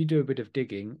 you do a bit of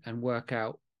digging and work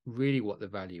out really what the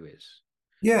value is.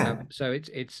 Yeah. So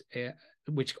it's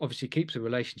which obviously keeps a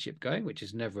relationship going, which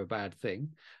is never a bad thing.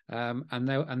 And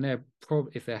they're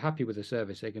probably, if they're happy with the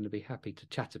service, they're going to be happy to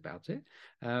chat about it,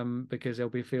 because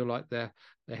they'll feel like they're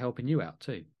helping you out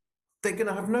too. They're going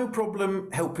to have no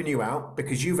problem helping you out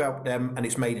because you've helped them and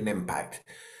it's made an impact.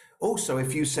 Also,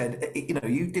 if you said,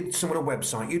 you did someone a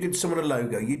website, you did someone a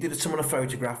logo, you did someone a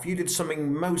photograph, you did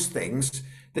something, most things,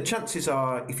 the chances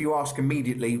are, if you ask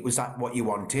immediately, was that what you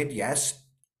wanted? Yes.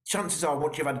 Chances are,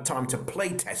 once you've had time to play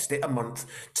test it a month,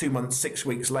 2 months, 6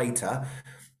 weeks later,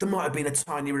 there might have been a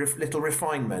tiny little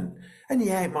refinement. And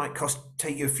yeah, it might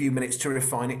take you a few minutes to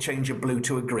refine it, change your blue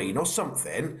to a green or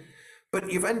something.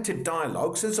 But you've entered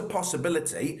dialogue, so there's a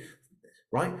possibility.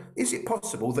 Right? Is it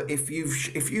possible that if you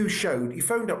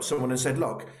phoned up someone and said,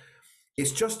 look,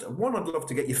 it's just 1, I'd love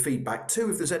to get your feedback.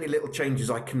 2, if there's any little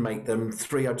changes I can make them.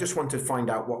 3, I just want to find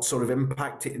out what sort of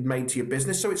impact it made to your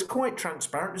business. So it's quite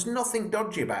transparent. There's nothing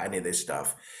dodgy about any of this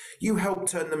stuff. You help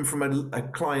turn them from a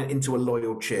client into a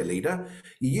loyal cheerleader.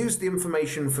 You use the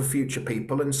information for future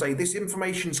people and say, this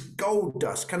information's gold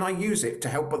dust. Can I use it to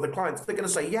help other clients? They're going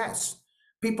to say yes.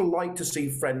 People like to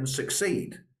see friends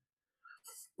succeed.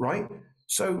 right?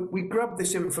 So we grab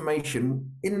this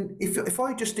information in. If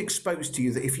I just exposed to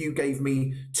you that if you gave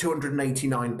me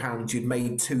 £289, you'd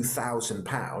made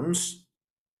 £2,000.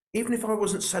 Even if I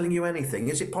wasn't selling you anything,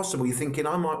 is it possible you're thinking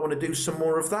I might want to do some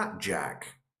more of that,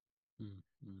 Jack?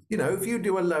 You know, if you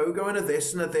do a logo and a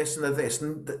this and a this and a this,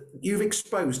 and you've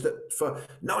exposed that for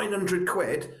 900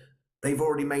 quid, they've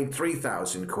already made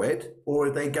 3,000 quid, or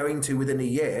are they going to within a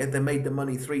year, they made the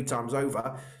money 3 times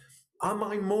over. Am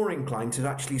I more inclined to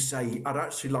actually say, I'd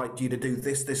actually like you to do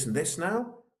this, this, and this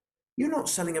now? You're not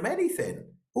selling them anything.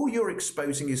 All you're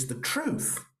exposing is the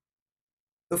truth.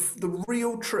 The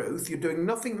real truth. You're doing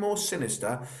nothing more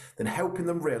sinister than helping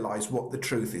them realize what the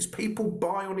truth is. People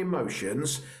buy on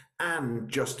emotions and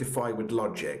justify with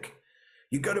logic.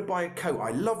 You go to buy a coat.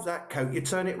 I love that coat. You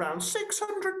turn it around,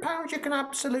 £600. You can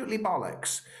absolutely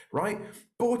bollocks, right?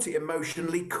 Bought it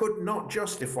emotionally, could not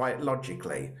justify it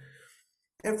logically.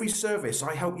 Every service,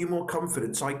 I help you more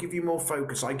confidence. I give you more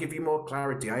focus. I give you more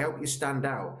clarity. I help you stand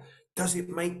out. Does it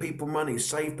make people money,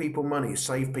 save people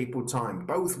time?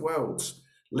 Both worlds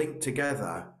linked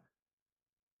together.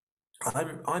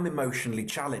 I'm emotionally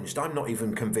challenged. I'm not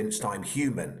even convinced I'm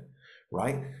human,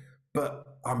 right? But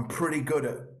I'm pretty good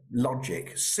at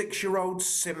logic. 6-year-olds,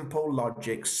 simple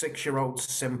logic, 6-year-olds,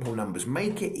 simple numbers.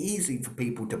 Make it easy for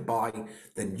people to buy,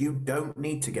 then you don't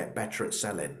need to get better at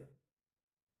selling.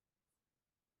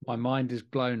 My mind is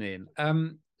blown in.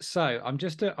 So I'm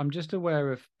just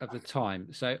aware of the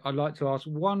time. So I'd like to ask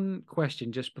one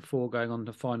question just before going on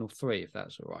to final 3, if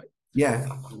that's all right. Yeah.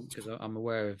 Because I'm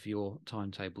aware of your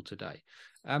timetable today.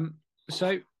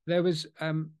 So there was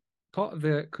part of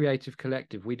the Creative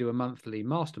Collective. We do a monthly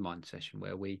mastermind session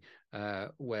where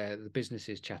where the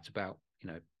businesses chat about, you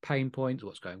know, pain points,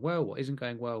 what's going well, what isn't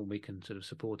going well, and we can sort of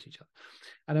support each other.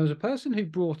 And there was a person who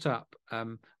brought up,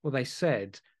 they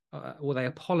said, they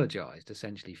apologized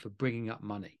essentially for bringing up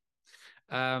money.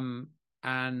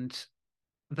 And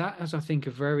that is, I think,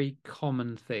 a very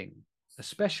common thing,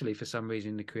 especially for some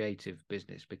reason in the creative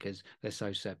business, because they're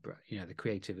so separate, you know, the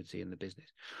creativity and the business.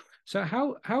 So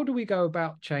how do we go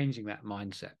about changing that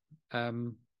mindset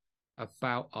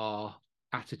about our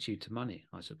attitude to money,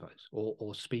 I suppose,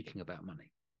 or speaking about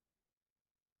money?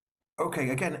 Okay,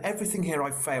 again, everything here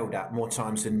I've failed at more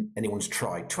times than anyone's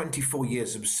tried. 24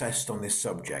 years obsessed on this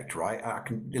subject, right?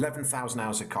 11,000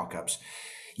 hours of cock-ups.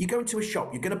 You go into a shop,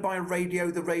 you're going to buy a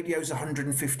radio, the radio's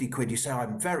 150 quid. You say,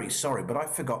 I'm very sorry, but I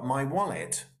forgot my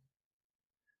wallet.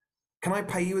 Can I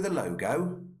pay you with a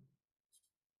logo?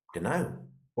 Dunno.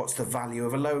 What's the value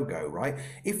of a logo, right?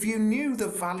 If you knew the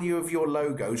value of your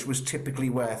logos was typically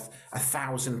worth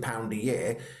 £1,000 a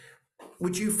year,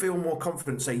 would you feel more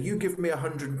confident, say, you give me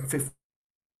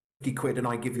 150 quid and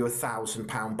I give you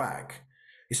 £1,000 back?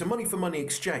 It's a money for money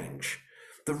exchange.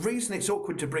 The reason it's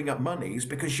awkward to bring up money is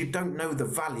because you don't know the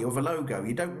value of a logo.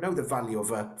 You don't know the value of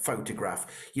a photograph.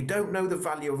 You don't know the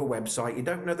value of a website. You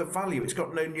don't know the value. It's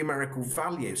got no numerical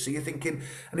value. So you're thinking,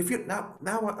 and if you now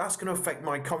that's going to affect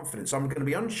my confidence. I'm going to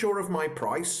be unsure of my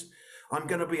price. I'm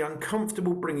going to be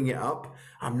uncomfortable bringing it up.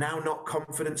 I'm now not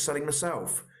confident selling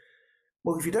myself.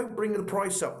 Well, if you don't bring the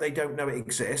price up, they don't know it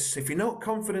exists. If you're not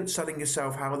confident selling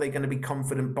yourself, how are they going to be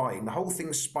confident buying? The whole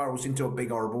thing spirals into a big,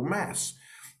 horrible mess.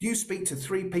 You speak to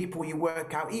 3 people, you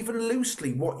work out even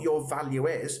loosely what your value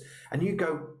is, and you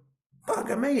go,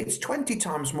 bugger me, it's 20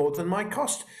 times more than my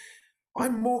cost.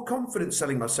 I'm more confident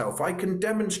selling myself. I can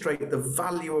demonstrate the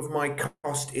value of my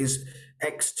cost is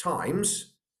X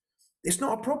times. It's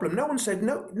not a problem. No one said,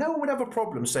 no one would have a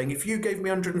problem saying, if you gave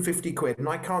me 150 quid and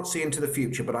I can't see into the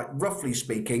future, but roughly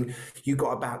speaking, you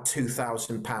got about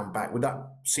 £2,000 back. Would that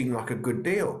seem like a good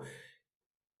deal?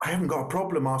 I haven't got a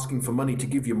problem asking for money to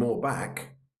give you more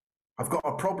back. I've got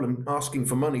a problem asking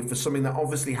for money for something that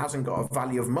obviously hasn't got a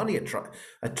value of money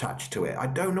attached to it. I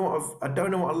don't know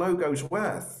what a logo's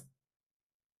worth,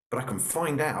 but I can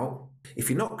find out.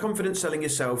 If you're not confident selling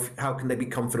yourself, how can they be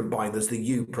confident buying? There's the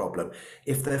you problem.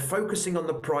 If they're focusing on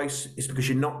the price, it's because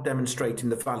you're not demonstrating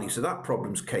the value. So that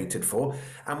problem's catered for.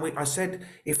 And I said,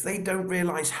 if they don't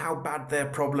realize how bad their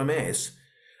problem is,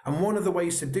 and one of the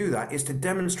ways to do that is to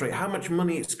demonstrate how much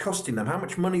money it's costing them, how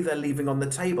much money they're leaving on the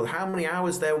table, how many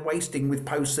hours they're wasting with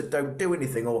posts that don't do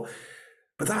anything.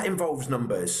 But that involves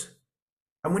numbers.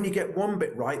 And when you get one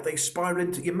bit right, they spiral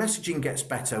into your messaging gets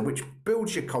better, which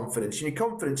builds your confidence, and your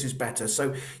confidence is better.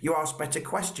 So you ask better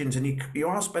questions, and you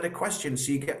ask better questions.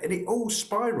 So and it all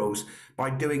spirals by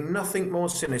doing nothing more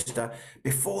sinister.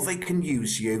 Before they can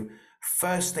use you,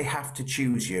 first they have to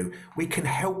choose you. We can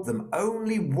help them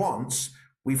only once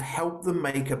we've helped them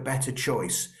make a better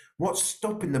choice. What's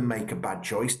stopping them make a bad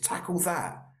choice? Tackle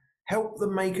that. Help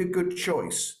them make a good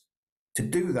choice. To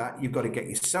do that, you've got to get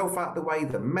yourself out of the way,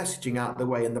 the messaging out of the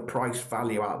way, and the price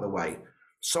value out of the way.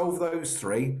 Solve those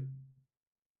three,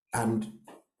 and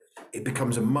it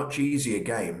becomes a much easier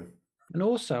game. And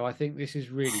also, I think this is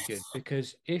really good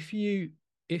because if you're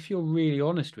really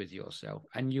honest with yourself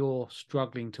and you're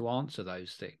struggling to answer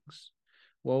those things,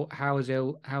 well, how is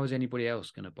anybody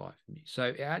else going to buy from you?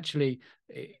 So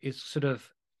it's sort of,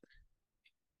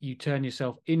 you turn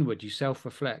yourself inward, you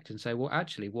self-reflect and say, well,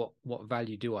 actually, what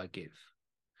value do I give?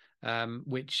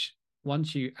 Which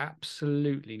once you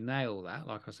absolutely nail that,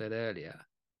 like I said earlier,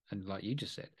 and like you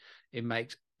just said, it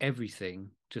makes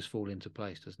everything just fall into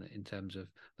place, doesn't it, in terms of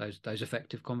those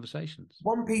effective conversations.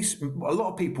 One piece, a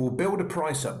lot of people build a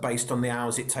price up based on the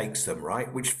hours it takes them,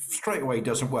 right? Which straight away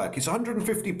doesn't work. It's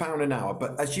 £150 an hour,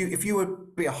 but if you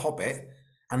would be a hobbit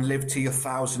and live to your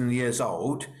 1,000 years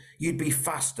old, you'd be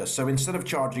faster. So instead of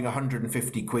charging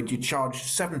 150 quid, you charge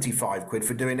 75 quid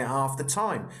for doing it half the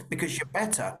time because you're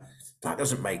better. That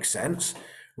doesn't make sense,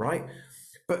 right?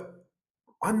 But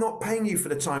I'm not paying you for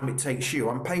the time it takes you.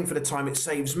 I'm paying for the time it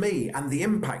saves me and the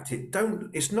impact.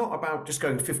 It's not about just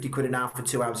going 50 quid an hour for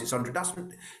 2 hours, it's 100. That's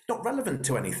not relevant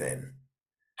to anything.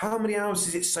 How many hours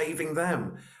is it saving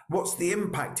them? What's the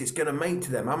impact it's going to make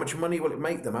to them? How much money will it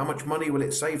make them? How much money will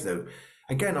it save them?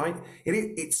 Again,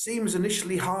 it seems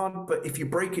initially hard, but if you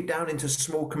break it down into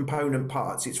small component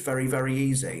parts, it's very, very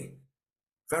easy.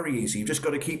 Very easy. You've just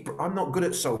got to I'm not good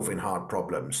at solving hard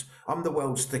problems. I'm the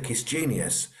world's thickest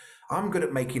genius. I'm good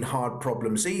at making hard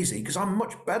problems easy because I'm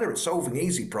much better at solving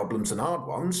easy problems than hard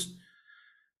ones.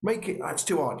 It's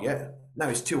too hard, yeah? No,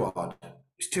 it's too hard.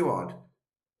 It's too hard.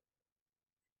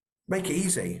 Make it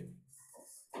easy.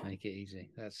 Make it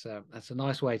easy. That's a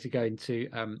nice way to go into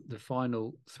the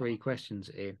final three questions,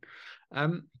 Ian.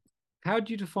 How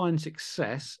do you define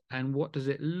success and what does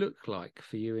it look like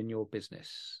for you in your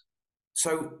business?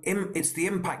 So it's the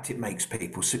impact it makes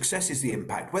people. Success is the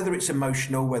impact, whether it's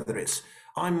emotional, whether it's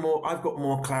I've got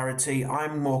more clarity,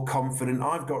 I'm more confident,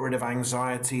 I've got rid of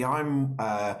anxiety,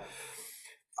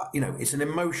 it's an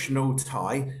emotional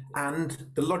tie and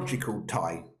the logical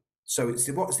tie. So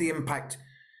what's the impact?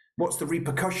 What's the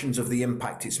repercussions of the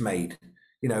impact it's made?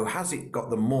 Has it got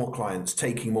them more clients,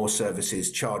 taking more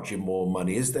services, charging more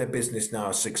money? Is their business now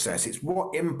a success? It's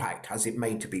what impact has it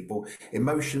made to people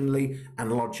emotionally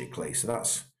and logically? So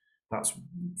that's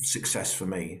success for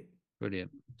me.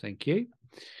 Brilliant. Thank you.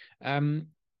 And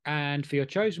for your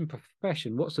chosen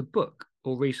profession, what's a book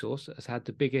or resource that has had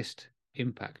the biggest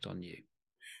impact on you?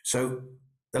 So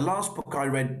the last book I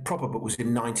read, proper book, was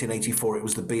in 1984. It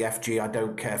was the BFG. I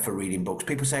don't care for reading books.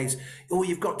 People say,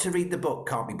 you've got to read the book.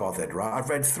 Can't be bothered, right? I've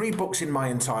read 3 books in my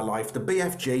entire life. The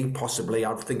BFG, possibly.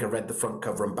 I think I read the front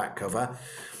cover and back cover.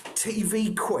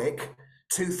 TV Quick,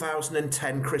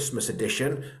 2010 Christmas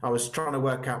edition. I was trying to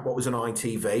work out what was an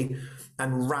ITV.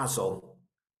 And Razzle,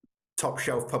 top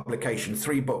shelf publication,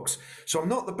 3 books. So I'm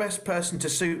not the best person to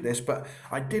suit this, but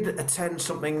I did attend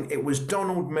something. It was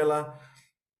Donald Miller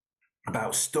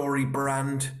about story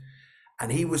brand,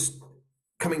 and he was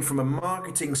coming from a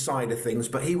marketing side of things,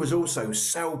 but he was also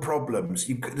sell problems.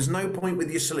 There's no point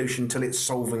with your solution till it's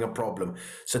solving a problem.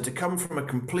 So to come from a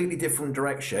completely different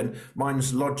direction,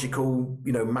 mine's logical,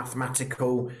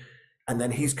 mathematical, and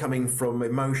then he's coming from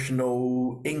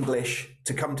emotional English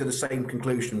to come to the same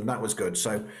conclusion. That was good.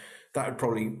 So that would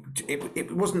probably,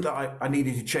 it wasn't that I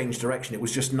needed to change direction. It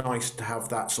was just nice to have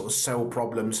that sort of sell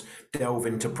problems, delve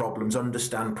into problems,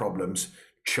 understand problems,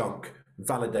 chunk,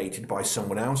 validated by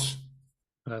someone else.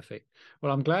 Perfect.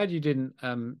 Well, I'm glad you didn't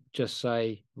just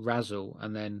say Razzle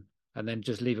and then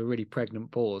just leave a really pregnant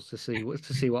pause to see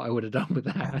what I would have done with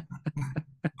that.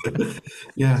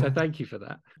 Yeah. So thank you for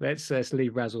that. Let's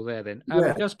leave Razzle there then.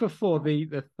 Yeah. Just before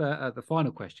the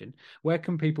final question, where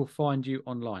can people find you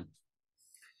online?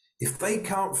 If they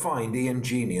can't find Ian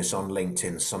Genius on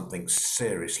LinkedIn, something's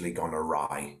seriously gone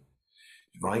awry,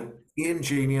 right? Ian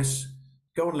Genius,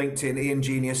 go on LinkedIn, Ian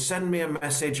Genius, send me a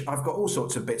message. I've got all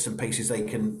sorts of bits and pieces they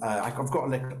can, I've got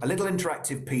a little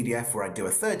interactive PDF where I do a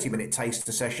 30-minute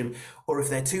taster session, or if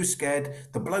they're too scared,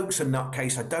 the bloke's a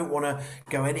nutcase, I don't want to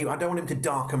go anywhere, I don't want him to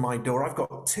darken my door. I've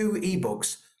got 2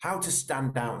 ebooks, how to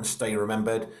stand out and stay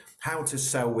remembered, how to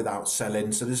sell without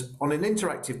selling. So there's on an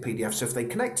interactive PDF. So if they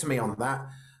connect to me on that,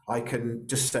 I can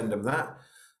just send them that,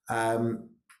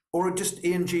 or just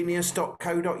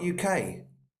iangenius.co.uk.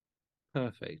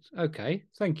 Perfect. Okay,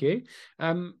 thank you.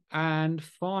 And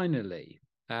finally,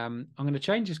 I'm going to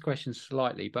change this question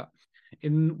slightly, but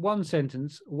in one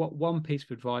sentence, what one piece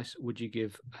of advice would you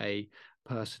give a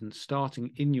person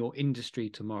starting in your industry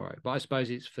tomorrow? But I suppose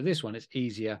it's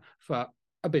easier for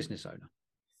a business owner.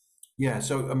 Yeah.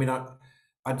 So, I mean,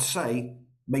 I'd say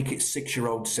make it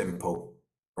 6-year-old simple,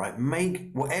 right?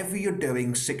 Make whatever you're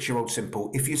doing 6-year-old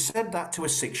simple. If you said that to a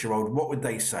 6-year-old, what would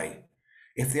they say?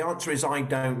 If the answer is, I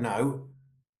don't know,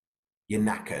 you're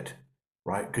knackered,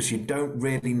 right? Because you don't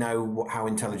really know how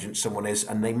intelligent someone is,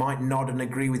 and they might nod and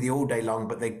agree with you all day long,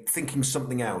 but they're thinking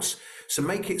something else. So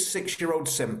make it 6-year-old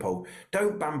simple.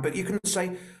 Don't bamboozle. You can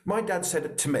say, my dad said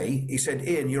it to me, he said,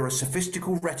 Ian, you're a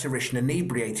sophistical rhetorician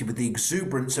inebriated with the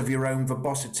exuberance of your own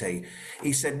verbosity.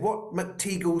 He said, what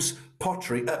McTeagle's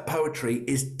poetry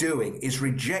is doing is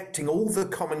rejecting all the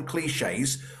common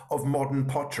cliches of modern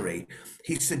pottery.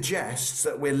 He suggests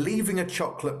that we're leaving a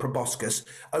chocolate proboscis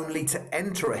only to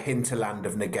enter a hinterland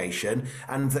of negation,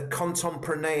 and that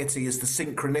contemporaneity is the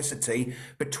synchronicity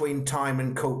between time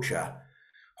and culture.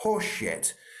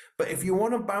 Horseshit. But if you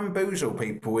want to bamboozle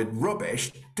people with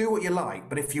rubbish, do what you like.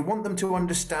 But if you want them to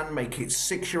understand, make it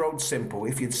 6-year-old simple.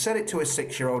 If you'd said it to a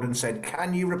 6-year-old and said,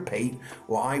 can you repeat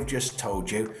what I've just told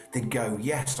you? They'd go,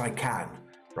 yes, I can,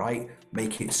 right?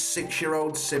 Make it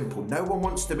 6-year-old simple. No one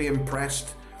wants to be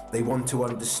impressed. They want to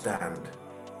understand.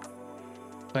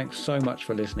 Thanks so much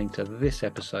for listening to this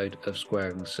episode of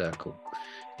Squaring the Circle.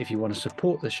 If you want to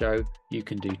support the show, you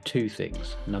can do 2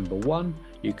 things. Number 1,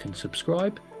 you can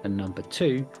subscribe, and number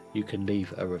 2, you can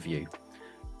leave a review.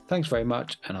 Thanks very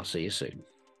much, and I'll see you soon.